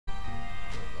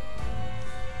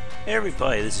Hey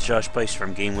everybody, this is Josh Price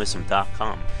from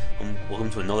GameWisdom.com, and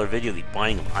welcome to another video of the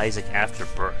Binding of Isaac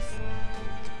Afterbirth.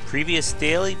 Previous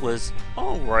daily was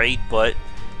alright, but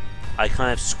I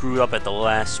kind of screwed up at the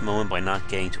last moment by not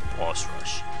getting to boss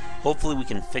rush. Hopefully we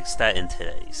can fix that in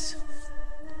today's.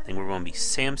 I think we're going to be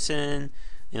Samson,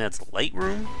 and that's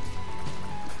Lightroom.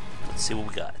 Let's see what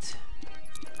we got.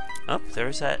 Oh,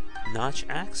 there's that notch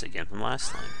axe again from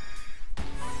last time.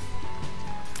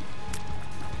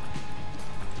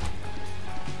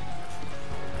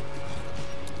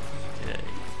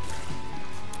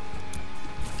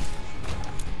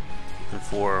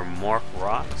 For Mark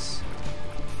Rocks.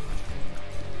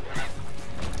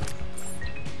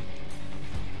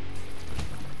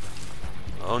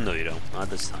 Oh no you don't, not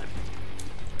this time.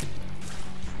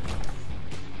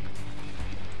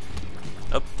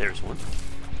 Oh, there's one.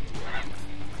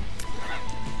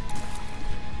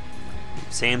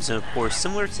 Samson, of course,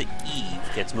 similar to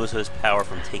Eve, gets most of his power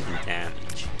from taking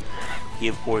damage. He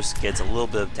of course gets a little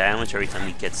bit of damage every time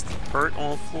he gets hurt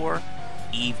on the floor.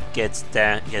 Eve gets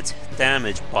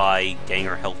damaged by getting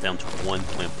her health down to 1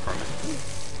 point permanently.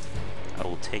 I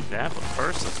will take that, but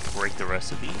first let's break the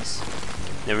rest of these.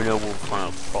 Never know we'll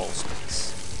find a crawl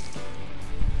space.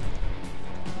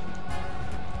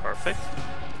 Perfect.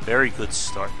 Very good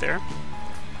start there.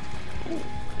 Ooh,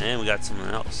 and we got something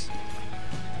else.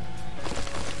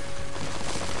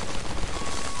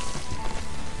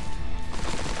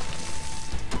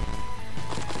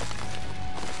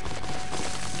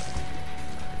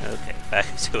 Okay, back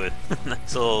to it.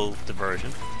 Nice little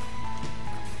diversion.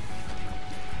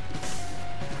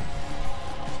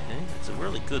 Okay, it's a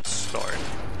really good start.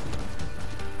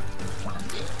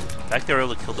 The fact that we're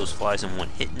able to kill those flies in one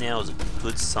hit now is a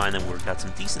good sign that we've got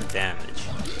some decent damage.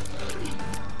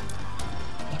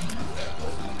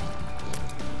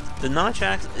 The notch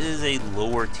axe is a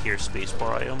lower tier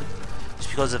spacebar item, just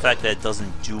because of the fact that it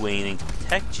doesn't do anything to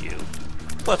protect you.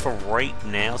 But for right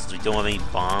now, since we don't have any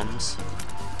bombs,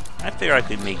 I figure I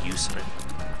could make use of it.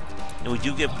 And we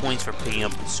do get points for picking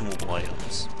up consumable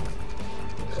items.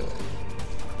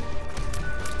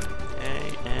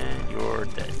 Okay, and you're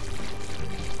dead.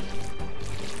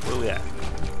 What do we have?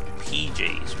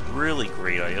 PJs, really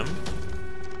great item.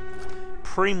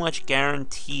 Pretty much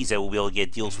guarantees that we'll be able to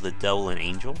get deals with the devil and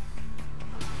angel,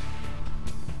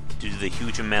 due to the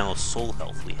huge amount of soul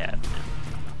health we have now.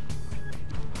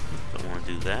 Don't want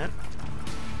to do that.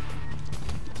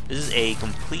 This is a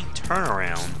complete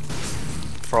turnaround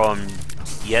from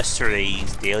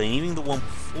yesterday's daily, and even the one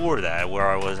before that, where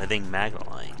I was, I think,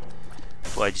 Magdaline.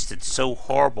 But I just did so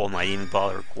horrible and I didn't even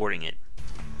bother recording it.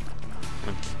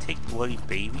 I'm going to take Bloody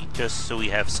Baby, just so we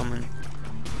have someone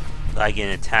that I can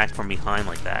attack from behind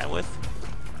like that with.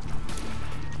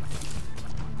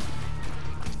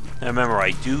 Now remember,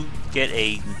 I do get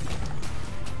a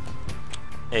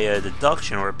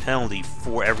deduction or a penalty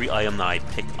for every item that I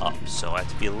pick up, so I have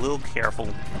to be a little careful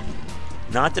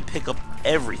not to pick up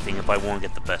everything if I want to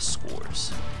get the best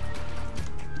scores.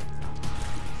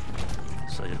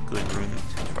 So a good room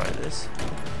to try this.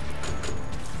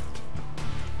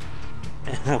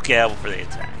 And we'll gamble for the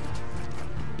attack.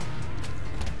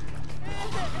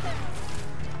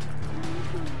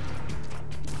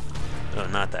 Oh,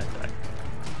 not that guy.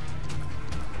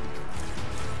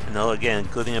 Now again,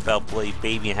 good thing about Bloody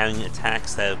Baby and having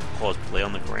attacks that cause play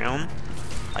on the ground,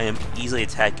 I am easily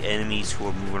attack enemies who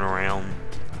are moving around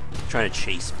trying to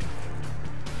chase me.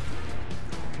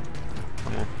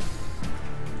 Come on.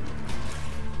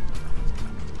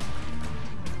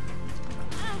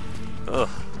 Ugh.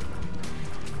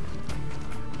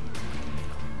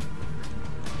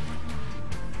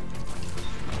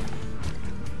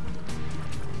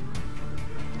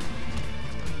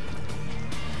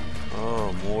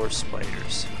 More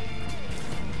spiders.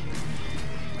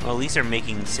 Well, at least they're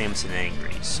making Samson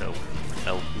angry, so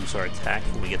that'll boost our attack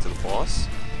when we get to the boss.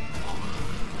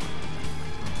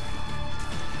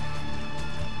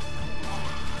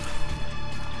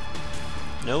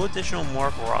 No additional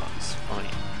Mark Rocks. Fine.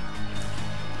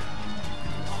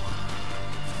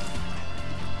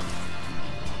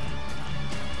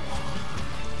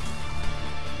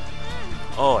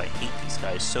 Oh, I hate these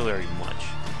guys so very much.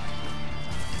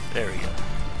 There we go.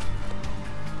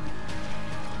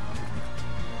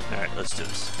 Alright, let's do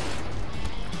this.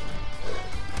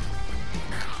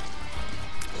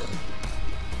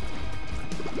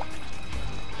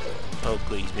 Oh,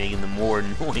 good, he's making the more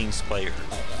annoying spider.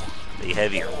 The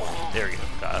heavier one. There we go,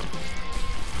 got him.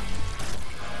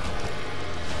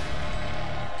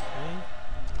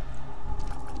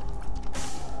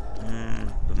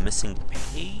 Okay. The missing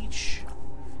page?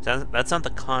 That's not the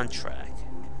contract.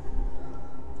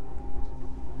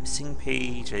 Missing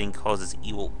page, I think causes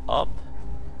evil up.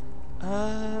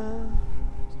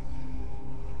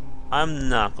 I'm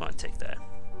not going to take that.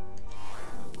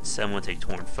 So I'm going to take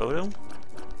torn photo.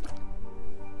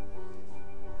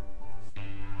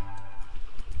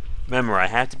 Remember, I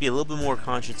have to be a little bit more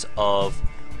conscious of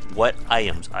what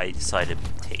items I decide to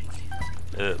take.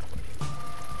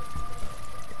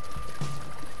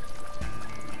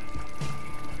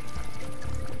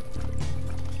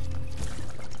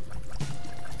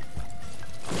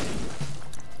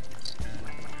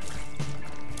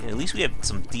 At least we have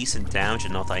some decent damage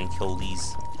enough that I can kill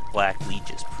these black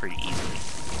leeches pretty easily.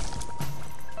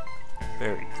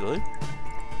 Very good.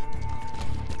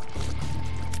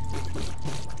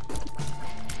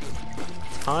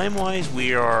 Time-wise,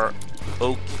 we are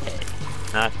okay.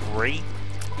 Not great,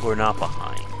 we're not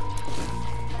behind.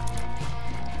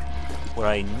 What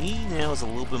I need now is a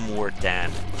little bit more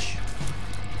damage.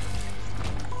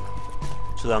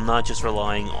 So that I'm not just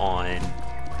relying on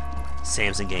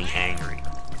Samson getting angry.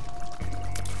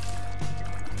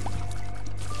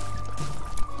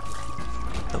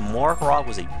 The Mark Rock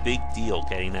was a big deal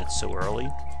getting that so early.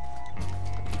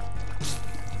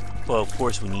 But of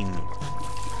course we need more.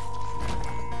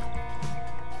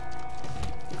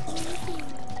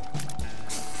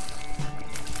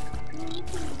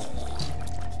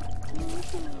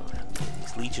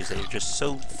 These leeches, they are just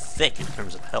so thick in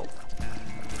terms of health.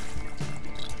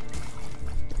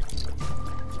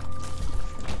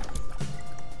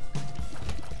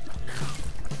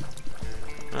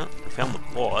 Well, we found the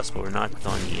boss, but we're not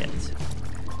done yet.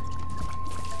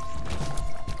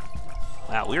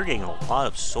 Wow, we're getting a lot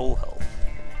of soul health.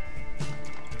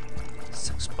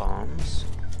 6 bombs.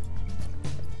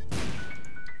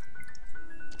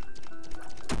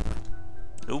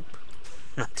 Nope,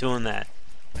 not doing that.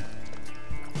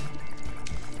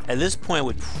 At this point, I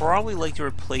would probably like to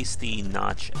replace the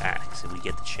notch axe if we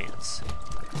get the chance.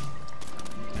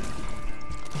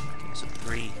 Okay, so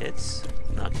 3 hits,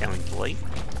 not counting blight.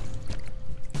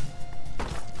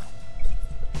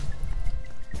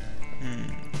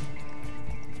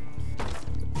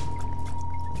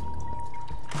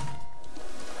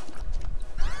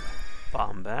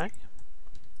 Bomb back.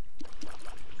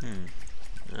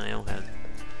 I don't have.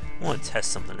 I want to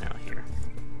test something out here.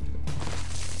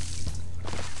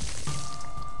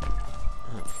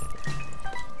 Okay.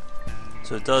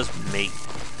 So it does make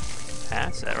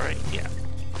pass, is that right? Yeah.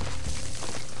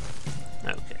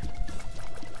 Okay.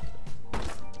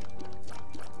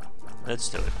 Let's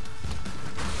do it.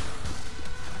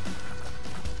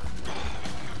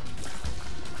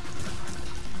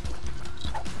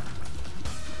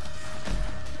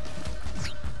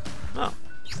 Oh.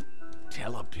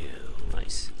 Telepill.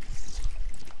 Nice.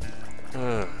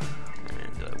 Man,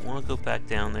 do I want to go back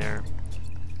down there?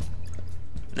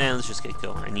 Nah, let's just get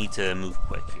going. I need to move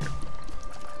quick here.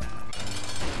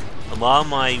 A lot of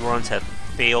my runs have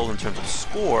failed in terms of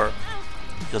score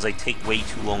because I take way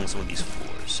too long on some of these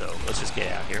floors. So let's just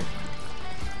get out here.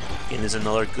 Again, there's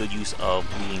another good use of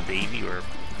Bleeding Baby or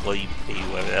Bloody Baby,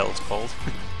 whatever the hell it's called.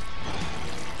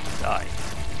 Die.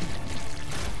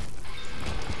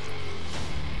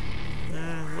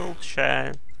 Little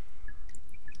chat.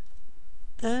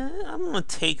 I'm gonna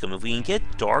take him. If we can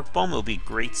get Dark Bomb, it'll be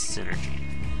great synergy.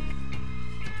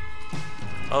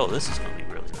 Oh, this is gonna be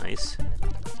really nice.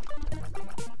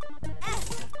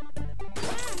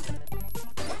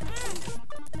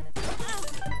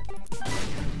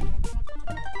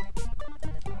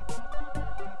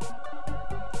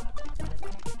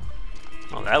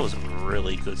 Oh, that was a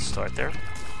really good start there.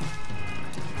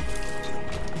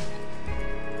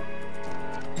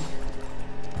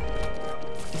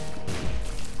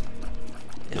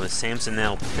 And with Samson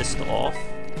now pissed off,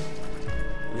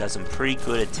 we got some pretty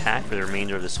good attack for the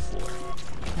remainder of this floor.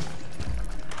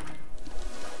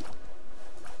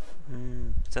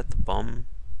 Is that the bum?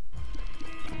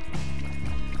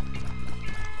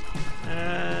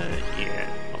 Yeah,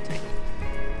 I'll take him.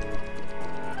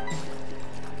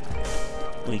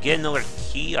 When we get another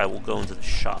key, I will go into the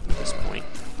shop at this point.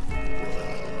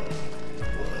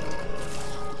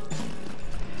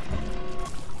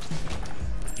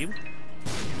 You?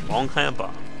 Wrong kind of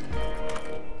bomb.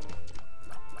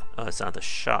 Oh, it's not the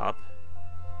shop.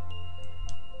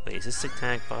 Wait, is this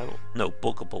Satanic Bible? No,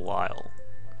 Book of Belial.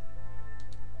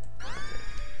 Okay.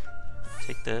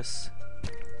 Take this.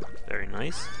 Very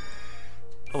nice.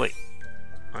 Oh, wait.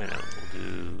 I know. We'll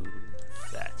do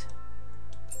that.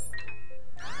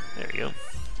 There you go.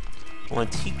 I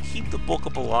want to keep the Book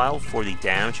of Belial for the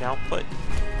damage output.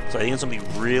 So I think it's going to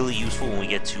be really useful when we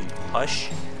get to Hush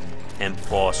and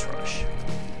Boss Rush.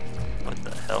 What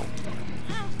the hell?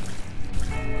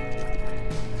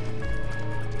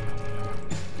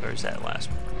 Where's that last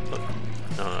one?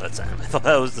 Oh, no, that's him. I thought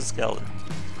that was the skeleton.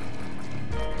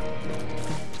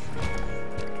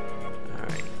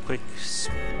 Alright, quick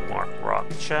smart rock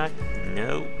check.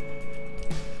 Nope.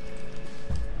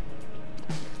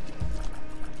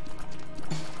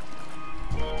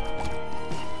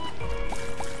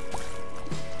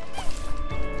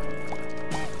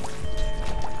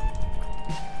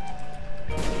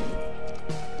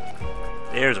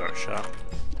 There's our shop.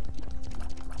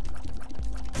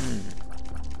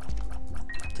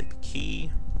 Take the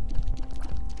key.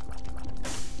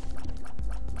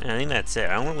 And I think that's it.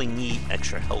 I don't really need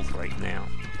extra health right now.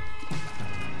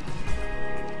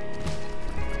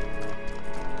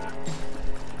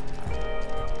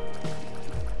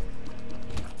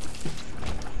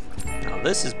 Now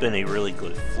this has been a really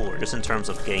good floor, just in terms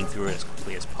of getting through it as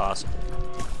quickly as possible.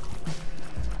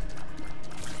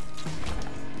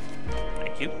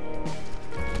 Thank you.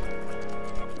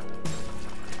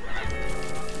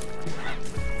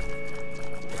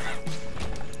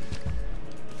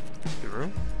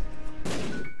 Room.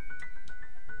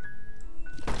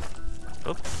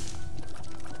 Oh.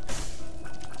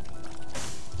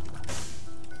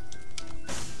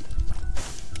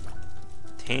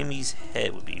 Tammy's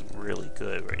head would be really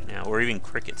good right now, or even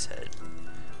Cricket's head.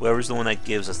 Whoever's the one that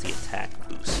gives us the attack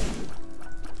boost.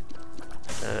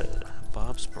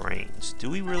 Bob's brains. Do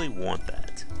we really want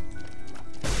that?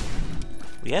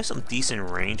 We have some decent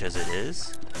range as it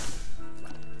is.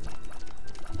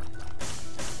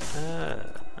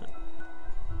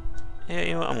 Yeah,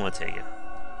 you know what? I'm gonna take it.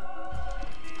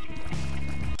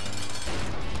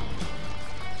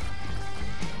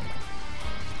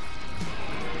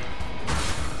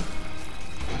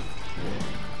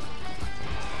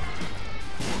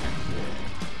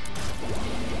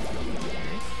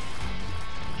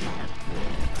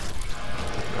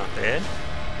 Not bad.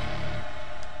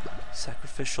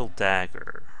 Sacrificial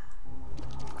dagger.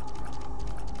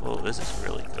 Whoa, this is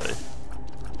really good.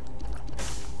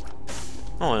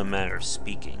 Oh, in a matter of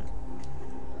speaking.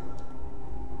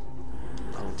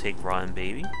 I'll take Rotten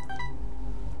Baby.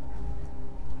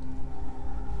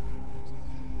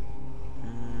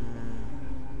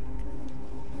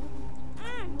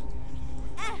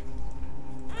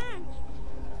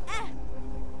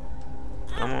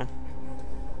 Come on.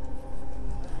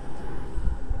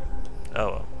 Oh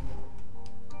well.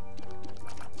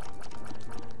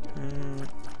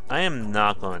 I am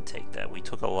not going to take that. We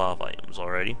took a lot of items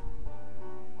already.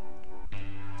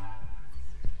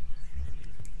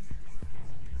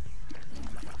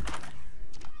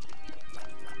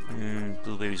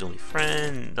 Blue Baby's only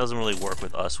friend. Doesn't really work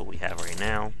with us, what we have right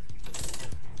now.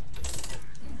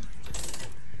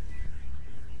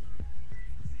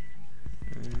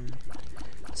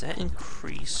 Does that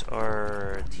increase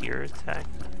our tier attack?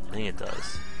 I think it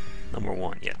does. Number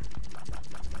 1, yeah.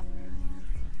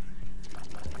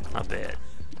 Not bad.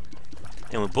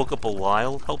 And with Book Up a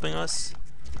Lyle helping us,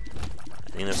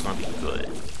 I think that's going to be good.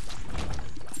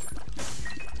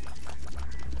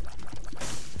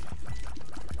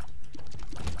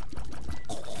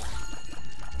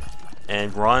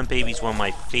 And Ron Baby's one of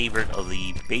my favorite of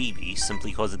the babies,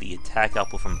 simply because of the attack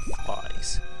output from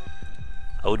flies.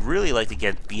 I would really like to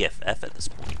get BFF at this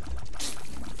point.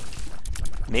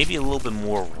 Maybe a little bit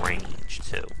more range,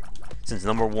 too. Since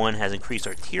number 1 has increased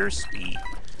our tier speed,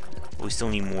 but we still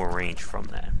need more range from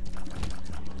that.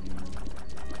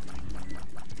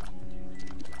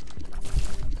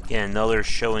 Again, another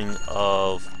showing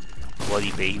of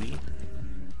Bloody Baby.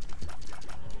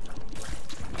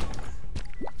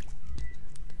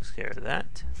 Takes care of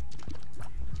that.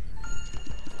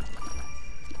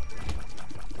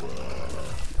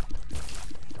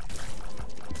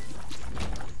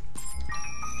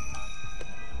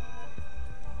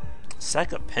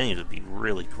 Sack of pennies would be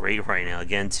really great right now,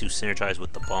 again, to synergize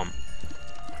with the bump.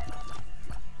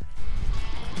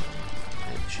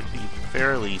 It should be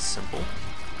fairly simple.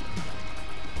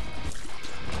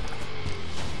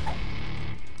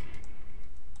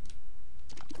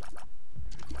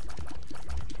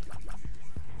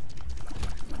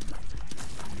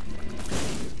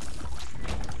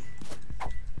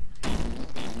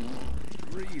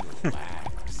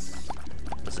 Relax.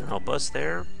 Doesn't help us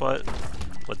there, but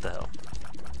what the hell.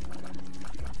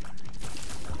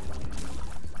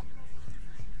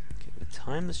 Okay, the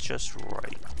time is just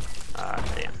right. Ah,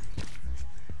 damn.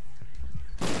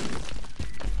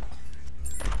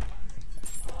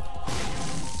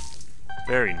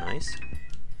 Very nice.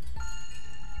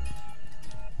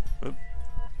 Oop.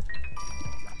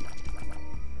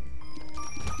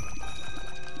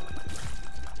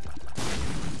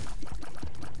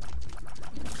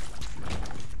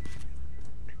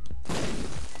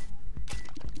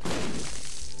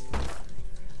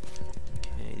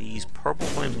 purple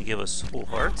flames can give us soul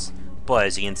hearts, but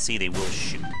as you can see, they will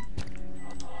shoot.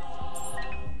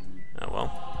 Oh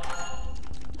well.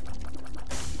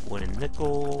 Wooden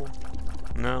nickel.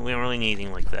 No, we don't really need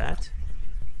anything like that.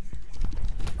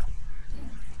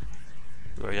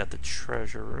 We already got the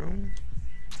treasure room.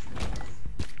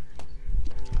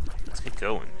 Let's get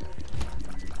going.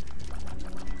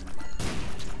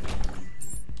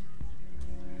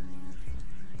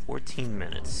 $14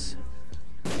 minutes.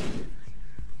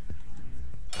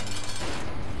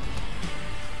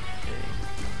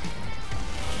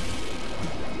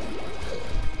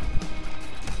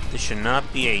 This should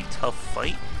not be a tough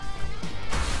fight.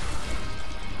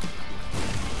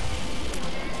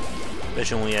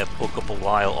 Especially when we have Book Up a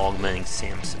While augmenting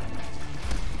Samson.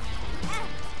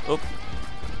 Oh.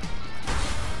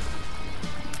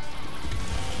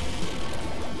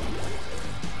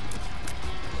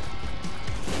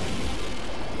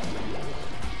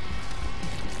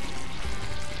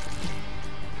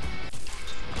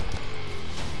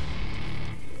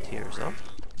 Tears up.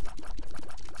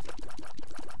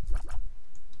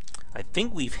 I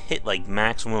think we've hit like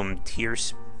maximum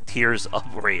tears up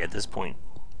rate at this point.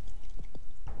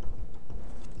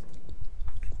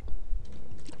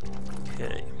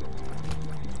 Okay.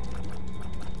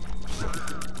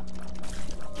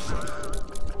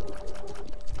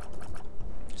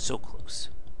 So close.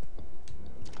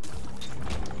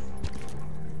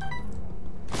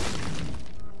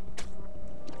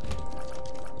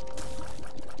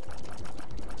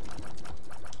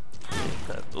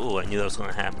 Oh, I knew that was going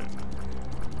to happen.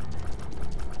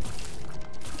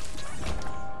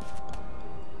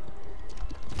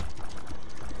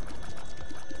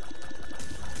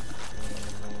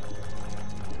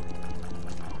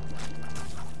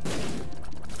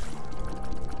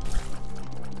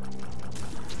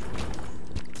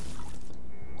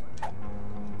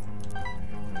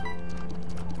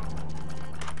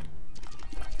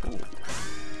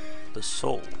 The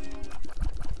soul.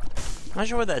 Not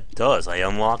sure what that does. I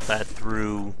unlocked that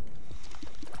through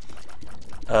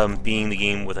being the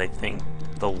game with, I think,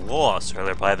 the Lost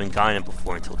earlier, but I haven't gotten it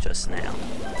before until just now.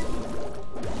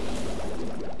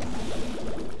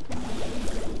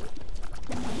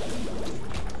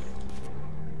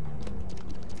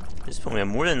 At this point, we have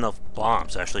more than enough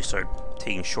bombs to actually start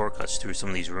taking shortcuts through some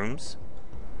of these rooms.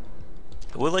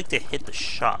 I would like to hit the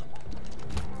shop.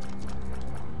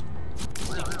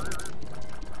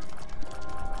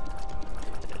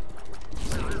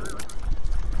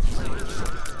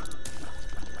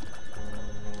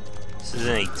 This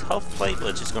isn't a tough fight, but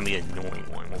it's just going to be an annoying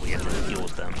one when we have to deal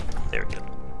with them. There we go.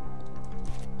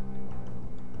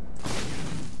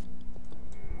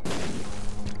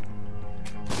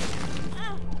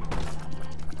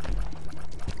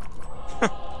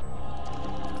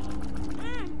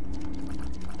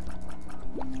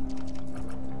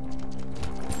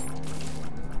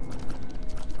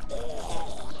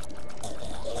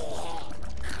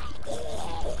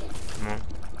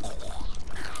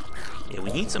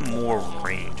 We need some more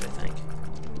range, I think.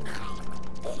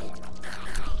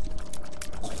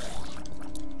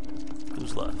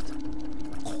 Who's left?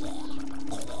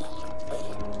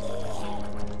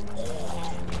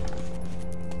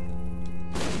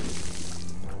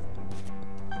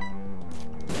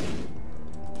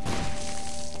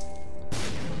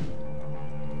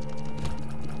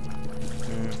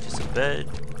 Just a bed.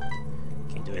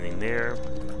 Can't do anything there.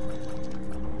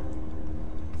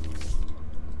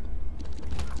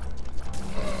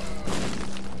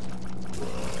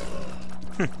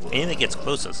 Anything that gets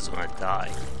close to us is going to die.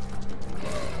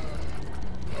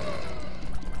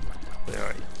 Where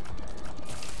are you?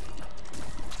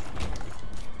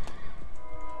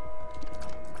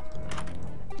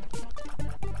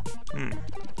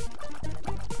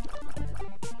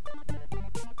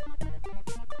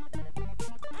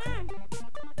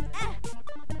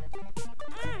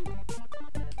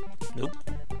 Nope.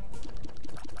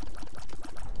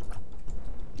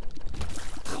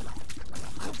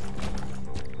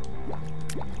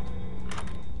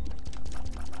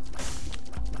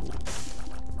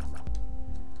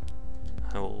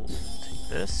 I will take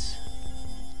this.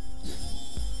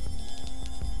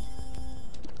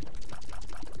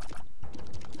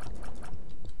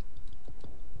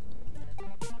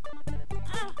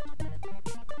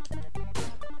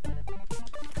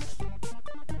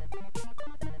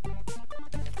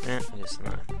 I guess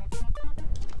not.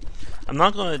 I'm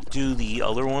not going to do the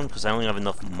other one because I only have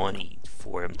enough money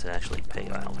for him to actually pay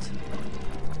out.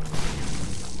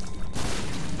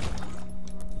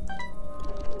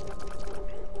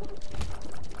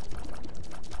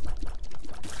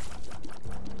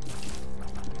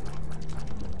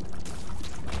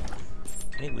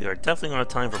 We are definitely going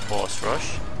to have time for boss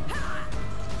rush.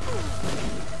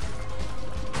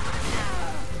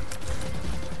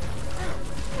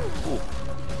 Ooh,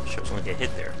 sure I was going to get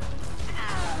hit there.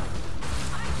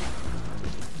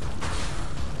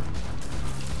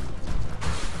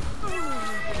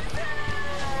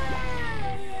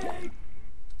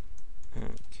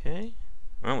 Okay.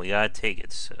 Well, we gotta take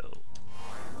it, so...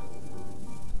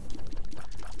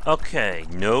 Okay,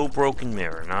 no broken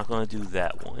mirror. Not gonna do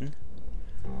that one.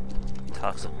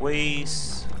 Toxic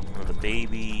waste. One of the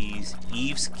babies.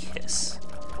 Eve's Kiss.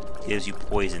 Gives you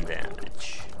poison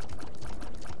damage.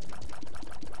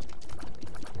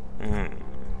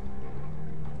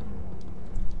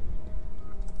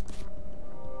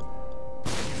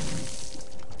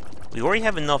 We already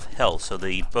have enough health, so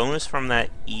the bonus from that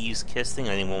Eve's Kiss thing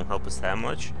I think won't help us that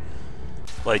much.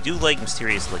 But I do like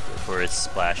Mysterious Liquid for its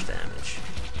splash damage.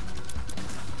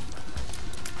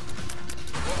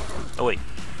 Oh wait.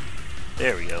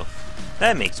 There we go.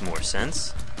 That makes more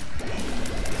sense.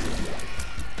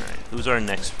 Alright, who's our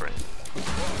next friend?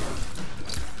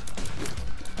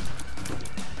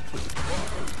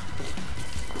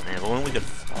 Oh man, if only we could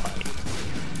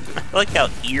fly. I like how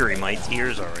eerie my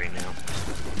tears are right now.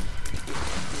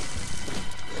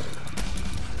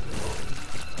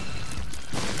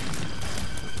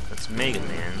 That's Mega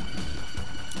Man.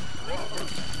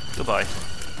 Goodbye.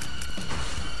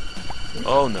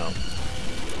 Oh no.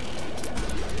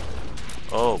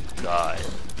 Oh god.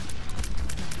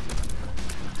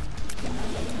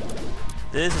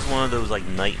 This is one of those like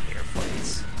nightmare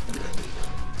fights.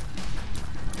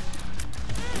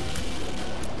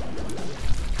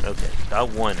 Okay, got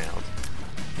one out.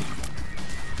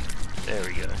 There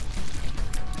we go.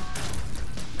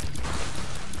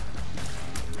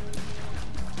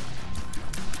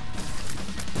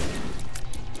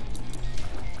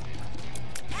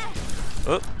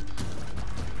 Oh.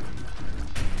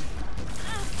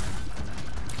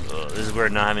 Oh, this is where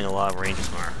not having a lot of range is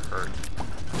gonna hurt.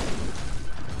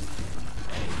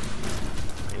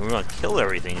 I mean, we're gonna kill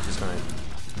everything, it's just gonna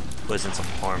put us in some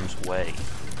harm's way.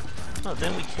 Oh,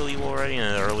 didn't we kill you already in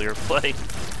an earlier play?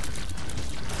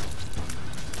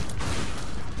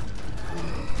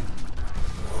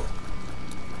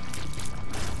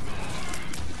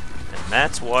 And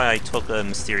that's why I took a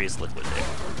Mysterious Liquid there.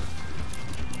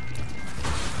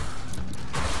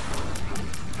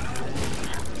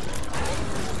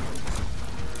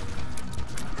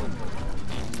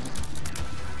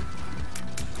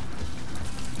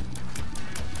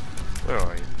 Where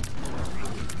are you?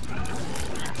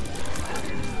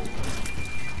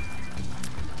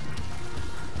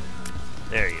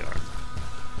 There you are.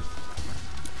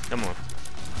 Come on.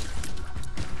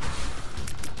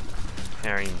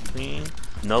 Carrying Queen.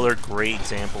 Another great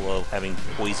example of having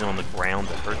poison on the ground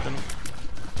to hurt them.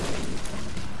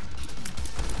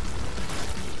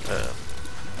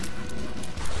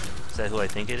 Is that who I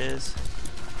think it is?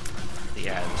 The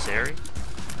adversary?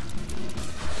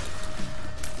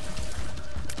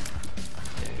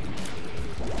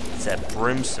 It's that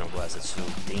brimstone blast that's so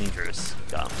dangerous.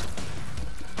 Got him.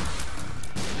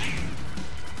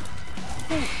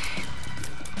 Okay,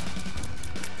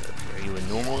 are you a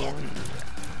normal one?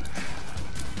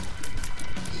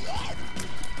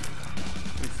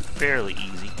 Fairly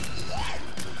easy.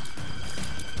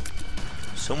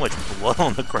 So much blood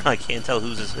on the ground, I can't tell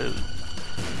whose is who.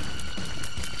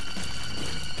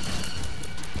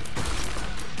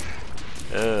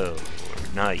 Oh,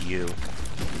 not you.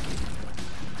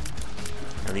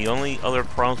 And the only other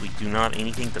problem, we do not have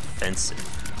anything defensive.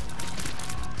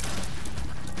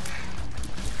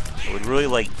 I would really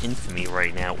like Infamy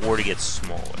right now, or to get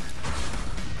smaller.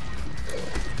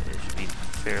 It should be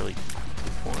fairly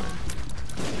fun.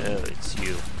 Oh, it's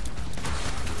you.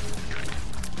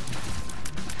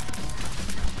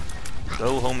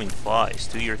 Go homing flies,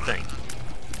 do your thing.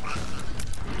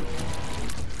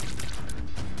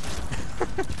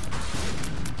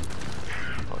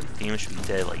 Oh, the demon should be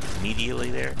dead like immediately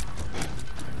there.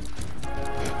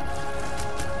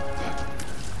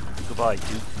 Goodbye,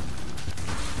 Duke.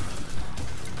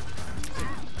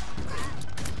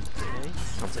 Okay,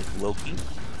 sounds like Loki.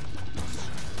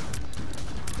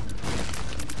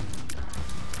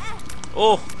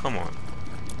 Oh, come on.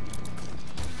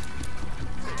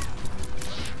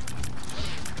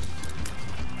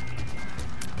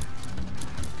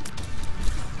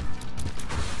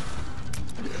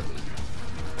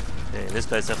 Okay, this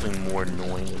guy's definitely more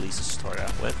annoying, at least to start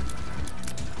out with.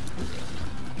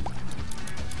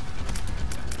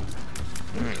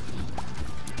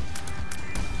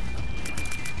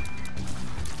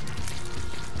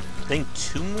 I think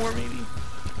two more, maybe?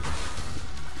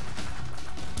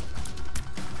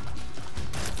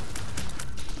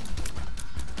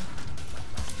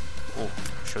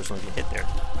 was going to get hit there.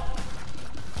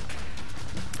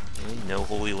 Okay, no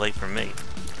holy light from me.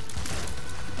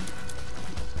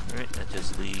 Alright, that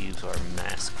just leaves our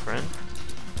mask friend.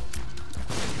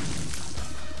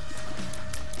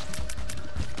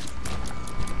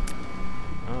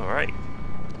 Alright.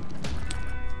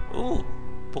 Ooh,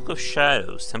 Book of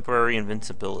Shadows, temporary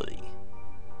invincibility.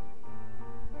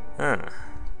 Huh.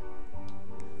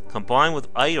 Combined with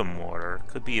item water,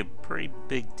 could be a pretty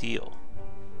big deal.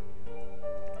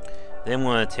 Then I'm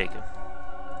going to take him.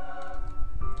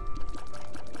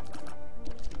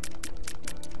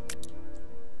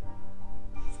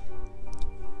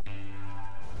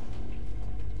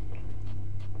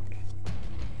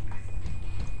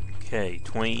 Okay,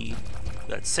 20.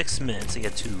 We got 6 minutes to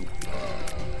get to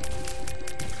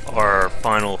our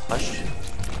final hush.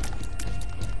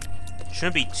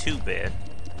 Shouldn't be too bad.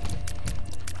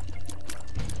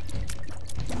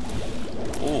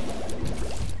 Oh,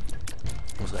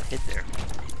 almost got hit there.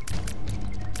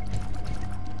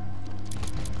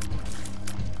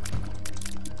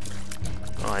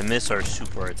 Oh, I missed our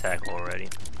super attack already.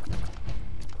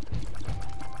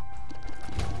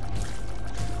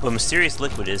 But Mysterious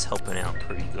Liquid is helping out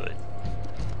pretty good.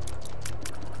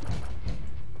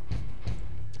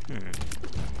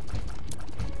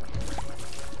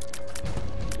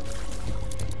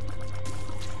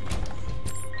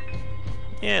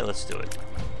 Yeah, let's do it.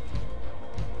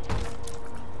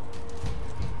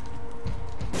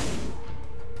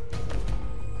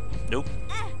 Nope.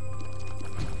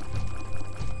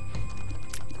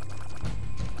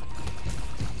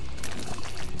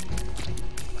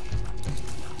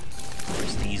 Of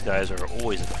course, these guys are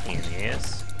always a pain in the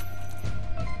ass.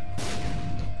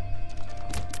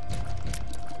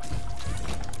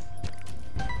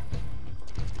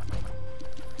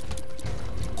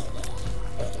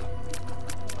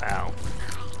 Wow.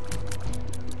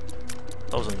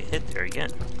 I was gonna get hit there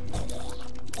again.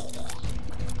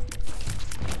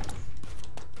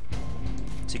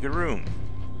 Secret room.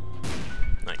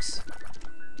 Nice.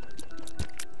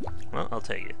 Well, I'll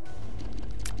take it.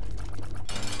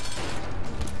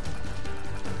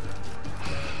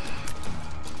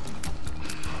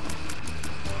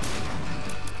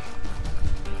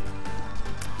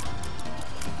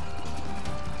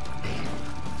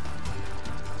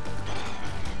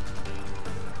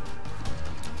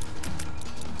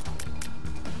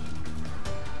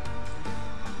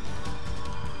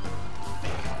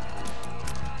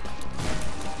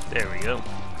 There we go.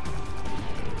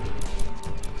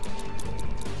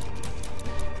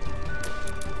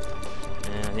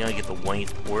 And I think I get the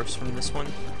white horse from this one.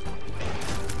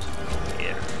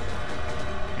 Yeah.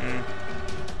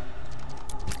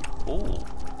 Ooh.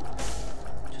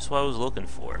 Just what I was looking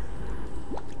for.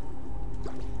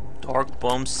 Dark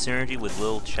Bum synergy with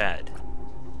Lil Chad.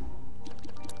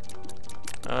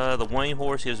 The white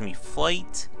horse gives me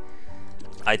flight.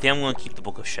 I think I'm going to keep the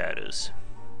Book of Shadows.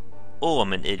 Oh,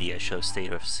 I'm an idiot. I should have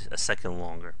stayed a second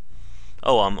longer.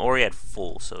 Oh, I'm already at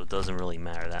full, so it doesn't really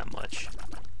matter that much.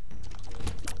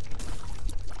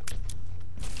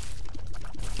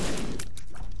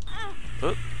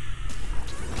 Oh.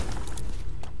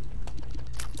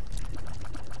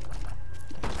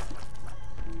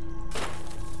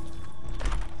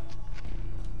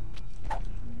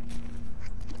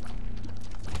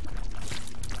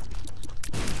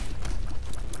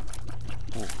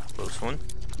 Ooh, close one.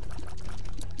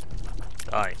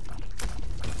 Die.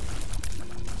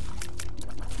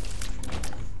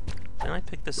 Can I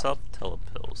pick this up?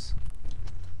 Telepills.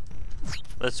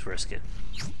 Let's risk it.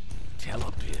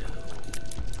 Telepill.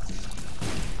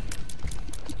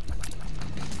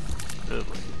 Oh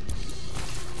boy.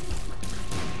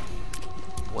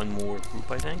 One more group,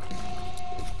 I think.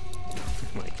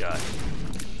 Oh my god.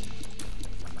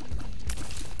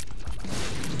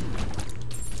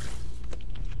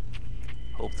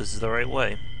 Hope this is the right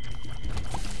way.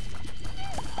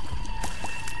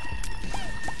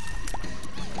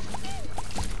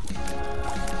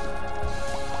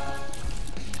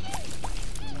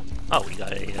 Oh, we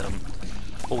got a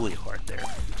holy heart there.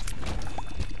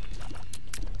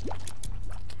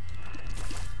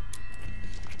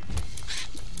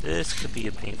 This could be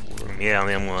a painful room. Yeah, I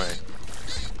mean, I'm gonna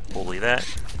holy that.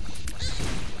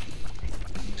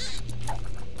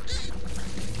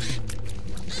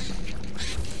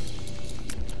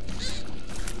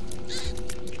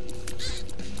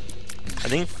 I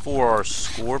think for our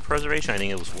score preservation, I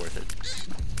think it was worth it.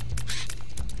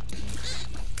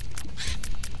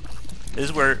 This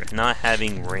is where not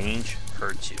having range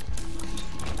hurts you.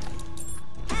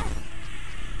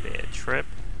 Bad trip.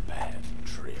 Bad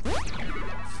trip.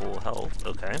 Full health,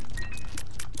 okay.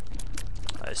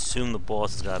 I assume the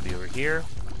boss has got to be over here.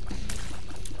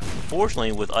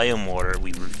 Unfortunately, with item water,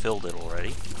 we refilled it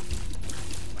already.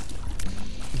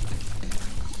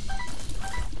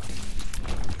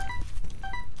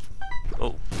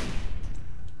 Oh.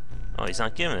 Oh, he's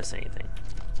not giving us anything.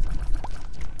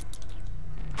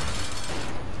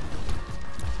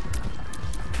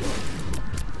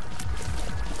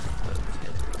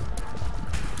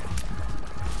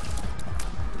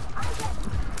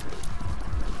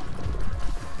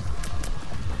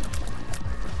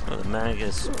 Mag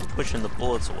is pushing the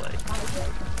bullets away.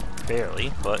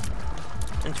 Barely, but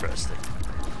interesting.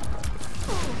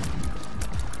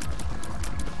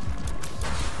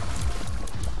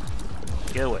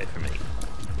 Get away from me.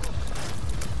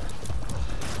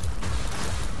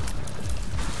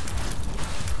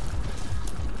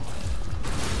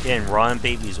 Again, Ron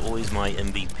Baby is always my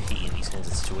MVP in these kinds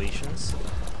of situations.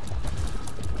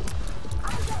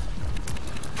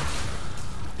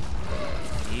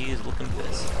 He is looking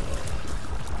pissed.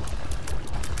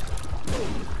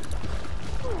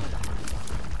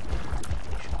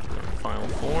 Final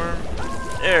form.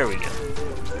 There we go.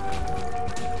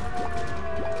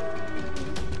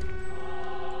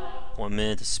 One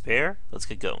minute to spare. Let's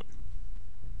get going.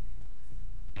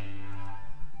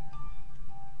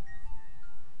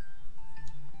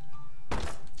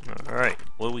 Alright,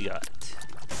 what do we got?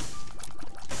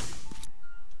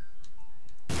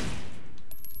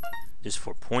 Just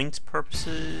for points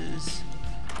purposes,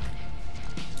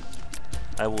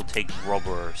 I will take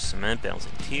rubber cement,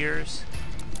 bouncing tears.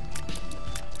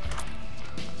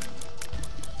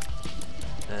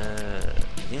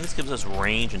 I think this gives us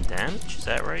range and damage, is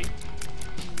that right?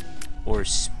 Or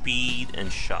speed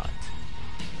and shot.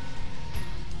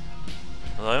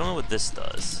 Well, I don't know what this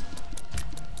does.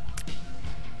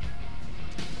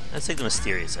 Let's take the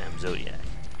mysterious item, Zodiac.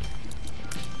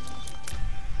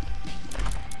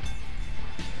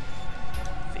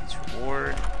 Face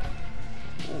reward.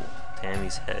 Ooh,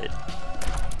 Tammy's head.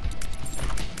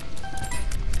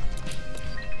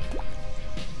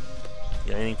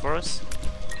 Got anything for us?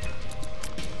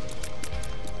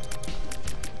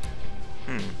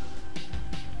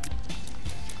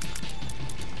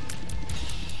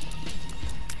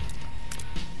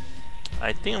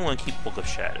 I think I'm going to keep Book of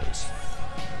Shadows.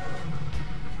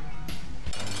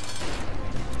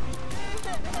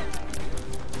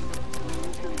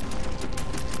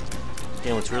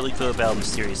 And what's really good about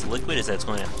Mysterious Liquid is that it's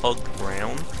going to hug the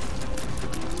ground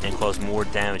and cause more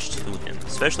damage to him,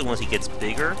 especially once he gets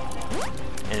bigger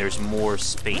and there's more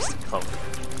space to cover.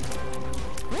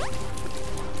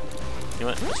 You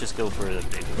know what? Let's just go for the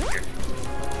big one here.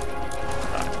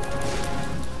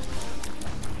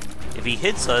 If he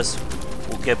hits us,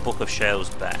 we'll get Book of Shadows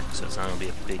back, so it's not going to be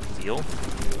a big deal.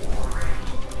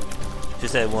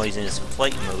 Just that while he's in his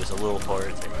flight mode, it's a little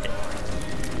harder to hit.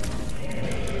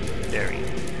 There you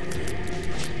go.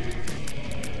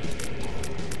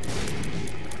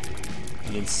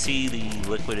 You can see the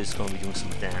liquid is going to be doing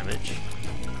some damage.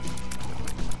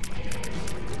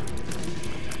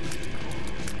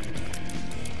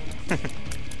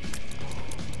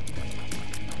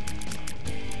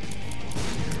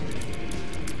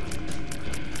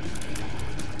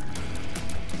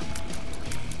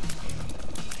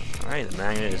 Alright, the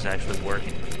magnet is actually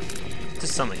working. To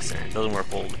some extent. It doesn't work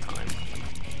all the time.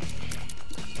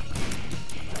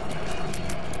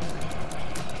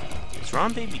 Is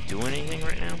Ron Baby doing anything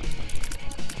right now?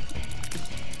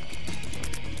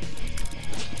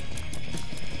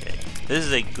 Okay. This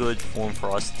is a good form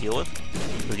for us to deal with.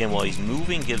 But again, while he's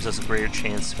moving, gives us a greater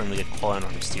chance for him to get caught in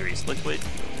our Mysterious Liquid.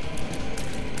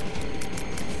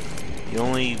 The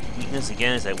only weakness,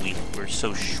 again, is that we're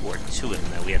so short to him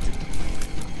that we have to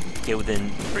get within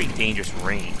pretty dangerous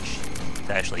range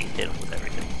to actually hit him with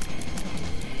everything.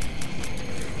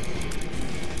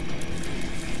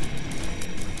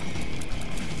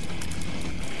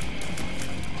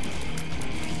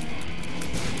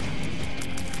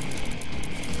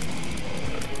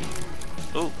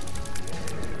 Oh.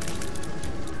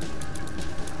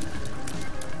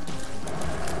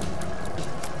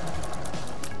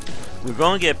 We're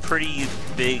going to get pretty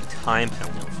big time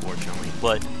penalty, unfortunately,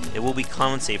 but it will be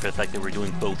compensated for the fact that we're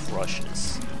doing both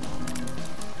rushes.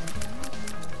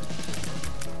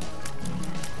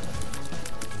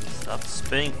 Stop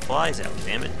spitting flies out,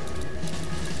 damn it.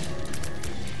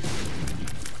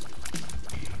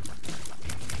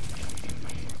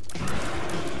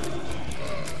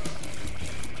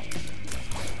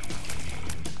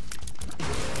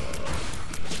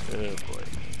 Oh boy.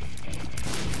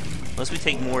 Unless we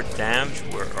take more damage,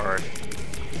 where our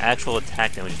actual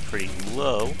attack damage is pretty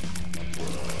low.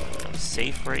 I'm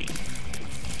safe right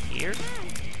here.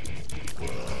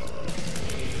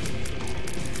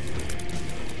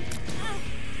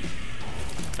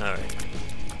 Alright.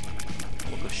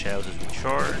 Book of Shadows is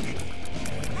recharged.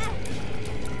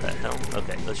 That helm.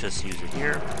 Okay, let's just use it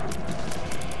here.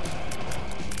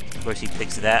 Of course, he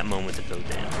picks that moment to go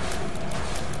down.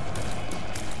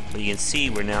 But you can see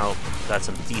we're now got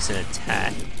some decent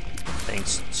attack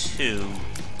thanks to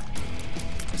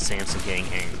Samson getting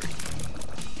angry.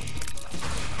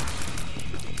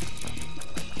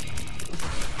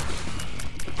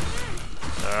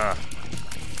 Ah.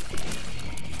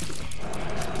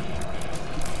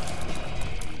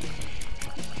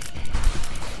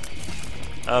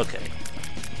 Okay.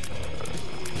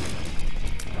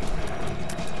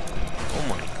 Oh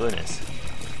my goodness.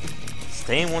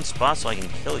 Stay in one spot so I can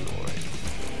kill you already.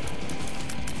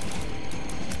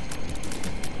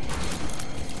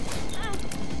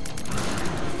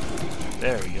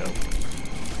 There we go.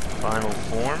 Final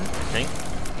form, I think.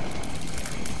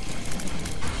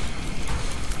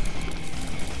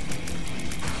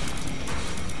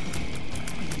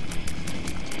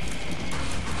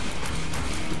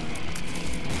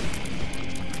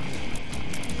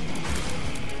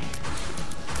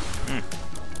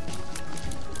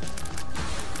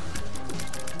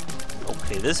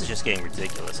 Okay, this is just getting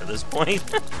ridiculous at this point.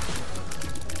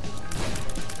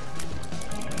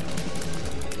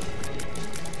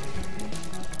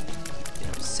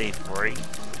 Safe right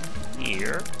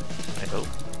here, I hope.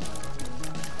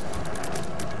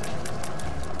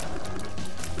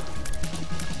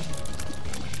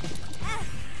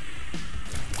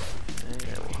 Okay,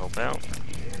 that will help out.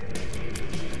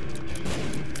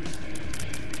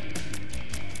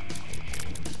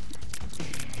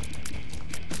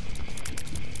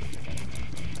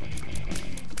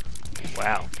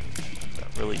 Wow,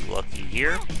 got really lucky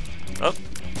here. Oh.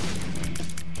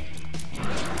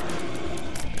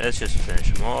 Let's just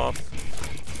finish him off.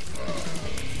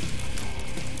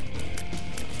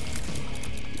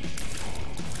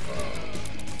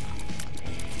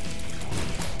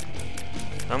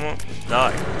 Come on,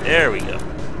 die. There we go.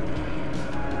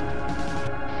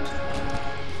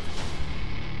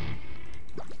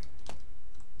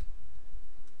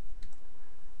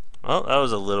 Well, that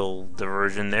was a little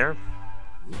diversion there.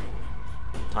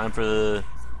 Time for the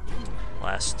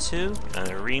last two. Got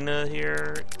an arena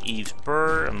here. Eve's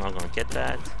Burr. I'm not gonna get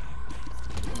that.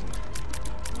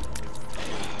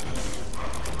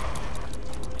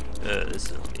 This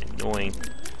is gonna be annoying.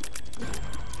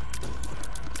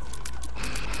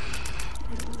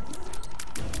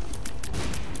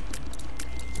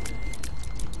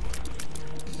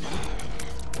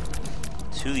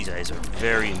 Two of these guys are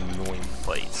very annoying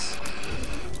fights.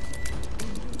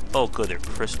 Oh good, they're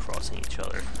crisscrossing each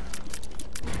other.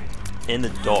 In the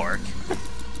dark.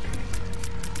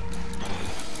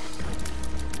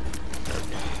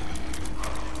 Okay.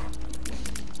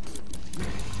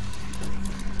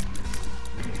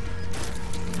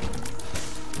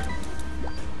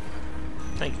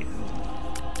 Thank you.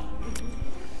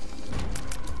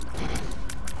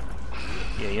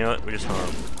 Yeah, you know what? We're just gonna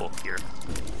open the book here.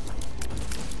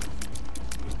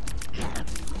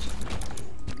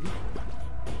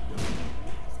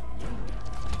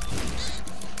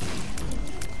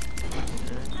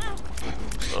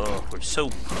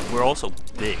 We're also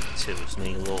big too, it's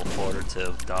making it a little harder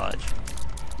to dodge.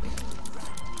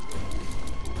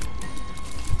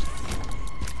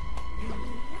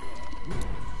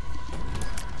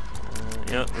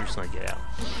 You know, we're just gonna get out.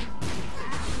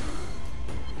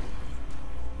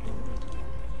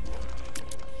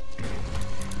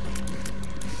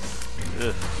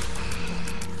 Ugh.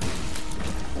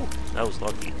 Ooh, that was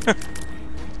lucky.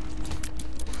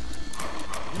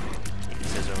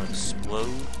 These guys are gonna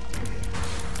explode.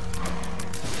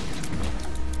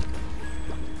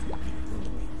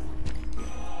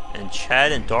 And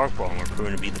Chad and Darkbrawn were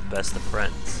proven to be the best of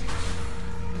friends.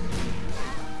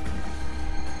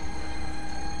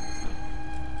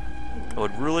 I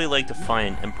would really like to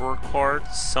find an Emperor card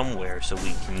somewhere so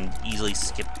we can easily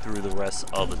skip through the rest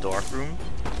of the Dark Room.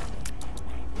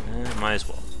 Might as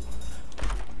well.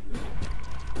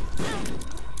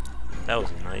 That was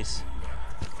nice.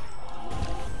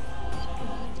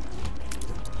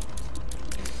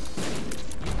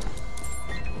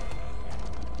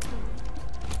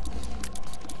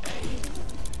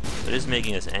 It is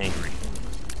making us angry.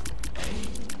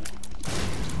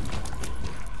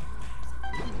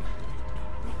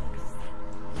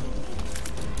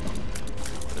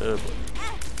 Oh boy.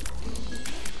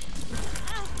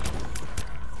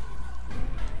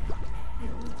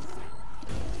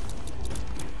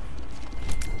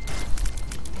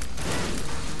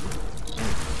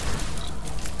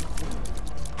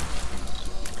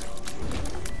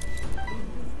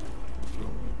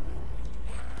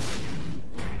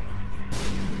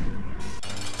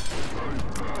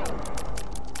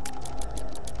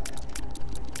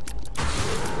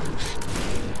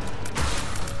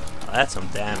 that's some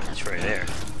damage right there.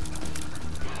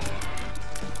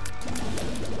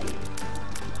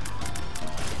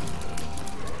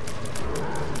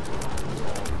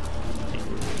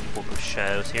 Book of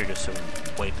Shadows here just to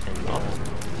wipe him up.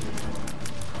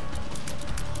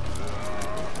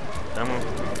 Come on.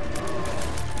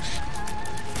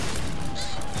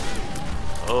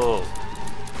 Oh.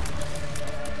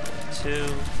 2,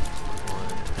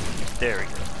 1. There we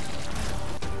go.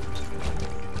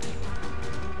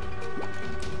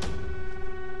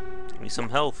 Give me some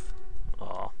health.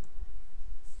 Aw.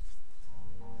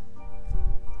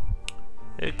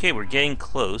 Okay, we're getting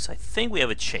close. I think we have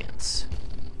a chance.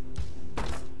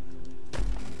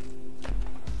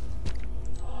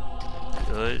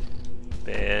 Good.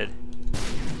 Bad.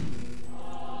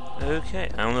 Okay,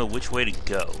 I don't know which way to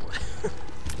go.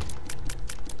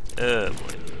 Oh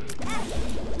boy.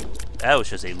 That was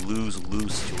just a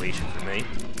lose-lose situation for me.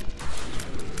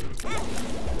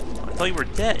 I thought you were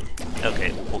dead.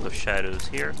 Okay, Book of Shadows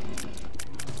here.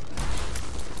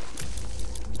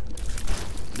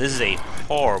 This is a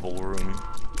horrible room.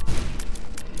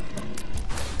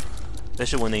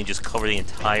 Especially when they just cover the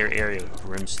entire area with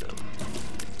brimstone.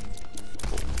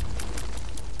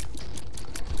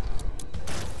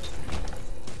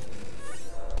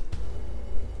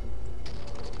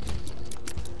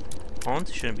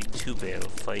 Haunt shouldn't be too bad of a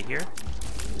fight here.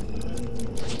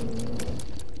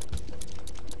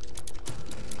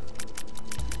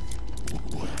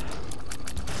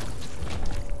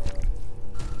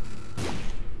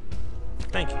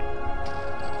 Thank you.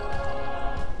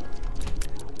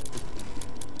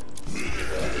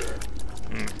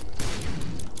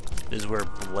 This is where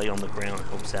Blight on the Ground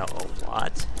helps out a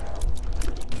lot.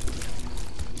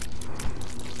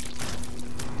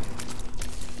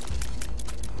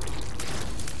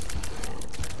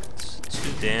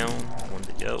 Down, 1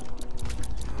 to go.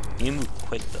 You need to move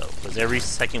quick though, because every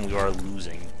second we are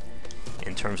losing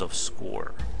in terms of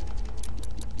score.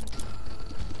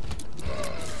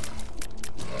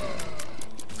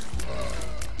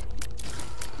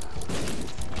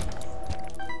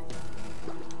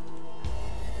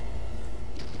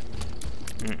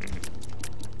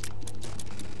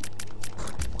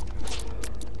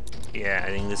 Yeah, I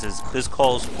think this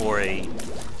calls for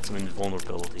some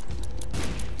invulnerability.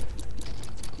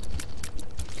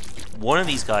 One of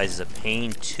these guys is a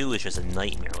pain, 2 is just a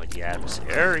nightmare with the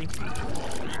adversary.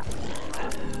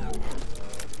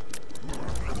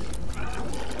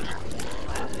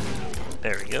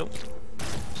 There we go.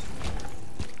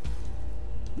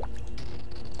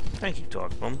 Thank you,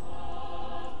 Dark Bum.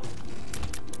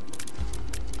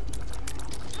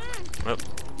 Oh.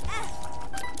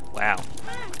 Wow.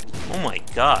 Oh my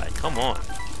god, come on.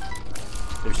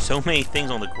 There's so many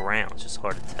things on the ground, it's just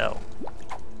hard to tell.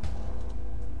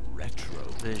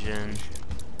 Vision.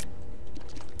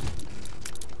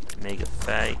 Mega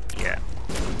Fight, yeah.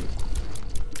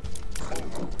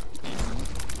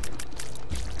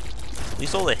 At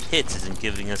least all the hits isn't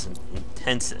giving us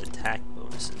intense attack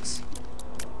bonuses.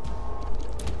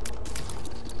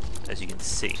 As you can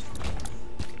see.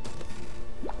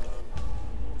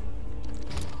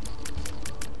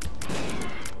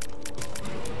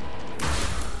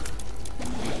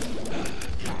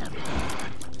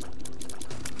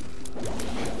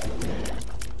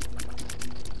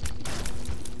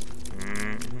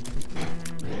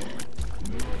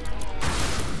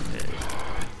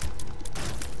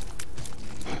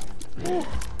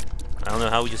 I don't know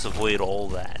how we just avoided all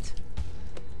that.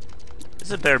 This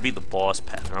had better be the boss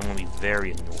path, or I'm going to be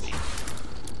very annoyed.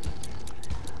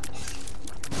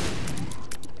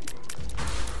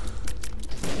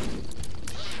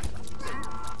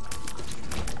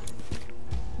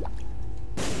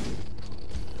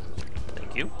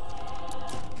 Thank you.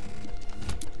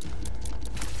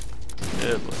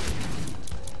 Oh boy.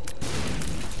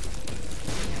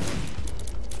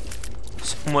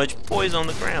 So much poison on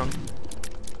the ground.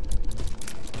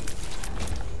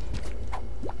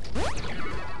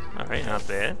 Alright, not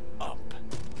bad. Up.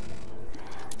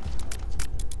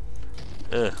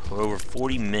 Ugh, we're over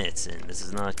 40 minutes in. This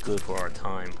is not good for our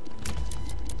time.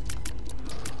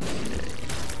 Okay.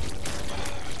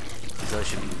 These guys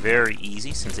should be very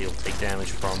easy since they'll take damage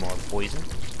from our poison.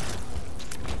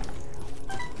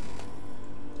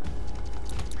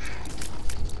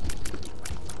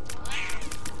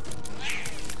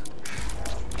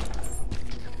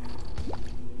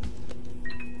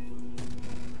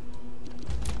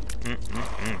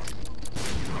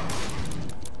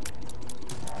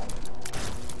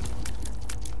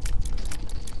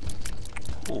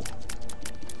 Ooh.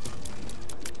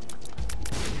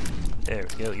 There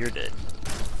we go, you're dead.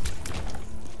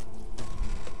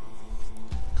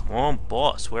 Come Come on,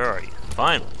 boss, where are you?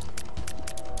 Finally.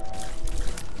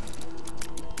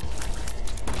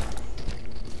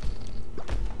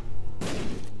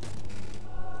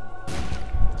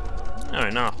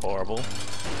 Alright, not horrible.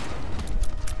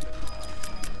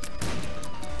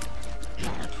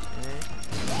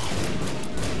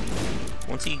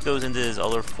 Once he goes into his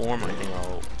other form, I think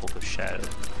I'll Book of Shadow.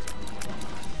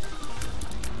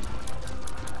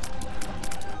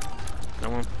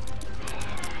 Come on.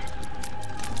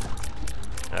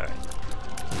 Alright.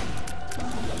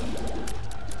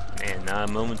 Man, not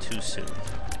a moment too soon.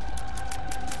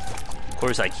 Of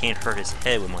course, I can't hurt his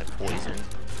head with my poison.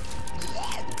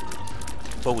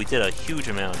 But we did a huge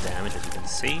amount of damage, as you can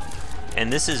see.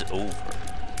 And this is over.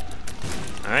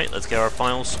 Alright, let's get our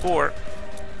final score.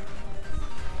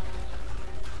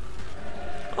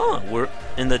 Oh, we're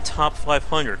in the top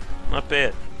 500. Not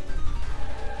bad.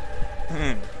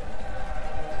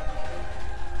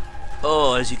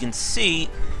 Oh, as you can see,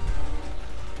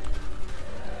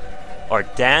 our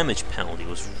damage penalty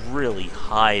was really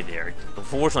high there.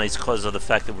 Unfortunately, it's because of the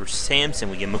fact that we're Samson,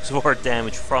 we get most of our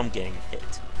damage from getting hit.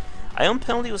 Ion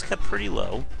penalty was kept pretty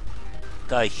low.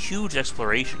 Got a huge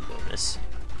exploration bonus.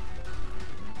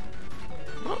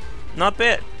 Well, not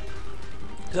bad.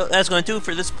 So that's going to do it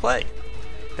for this play.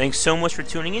 Thanks so much for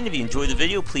tuning in. If you enjoyed the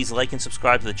video, please like and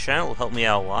subscribe to the channel. It will help me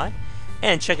out a lot.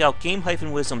 And check out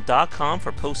game-wisdom.com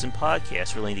for posts and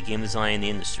podcasts relating to game design in the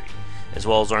industry, as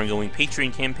well as our ongoing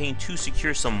Patreon campaign to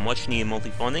secure some much-needed monthly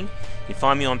funding. You can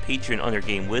find me on Patreon under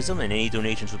Game Wisdom, and any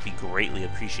donations would be greatly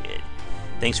appreciated.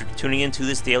 Thanks for tuning in to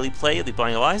this daily play of the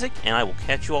Binding of Isaac, and I will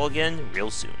catch you all again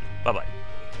real soon. Bye-bye.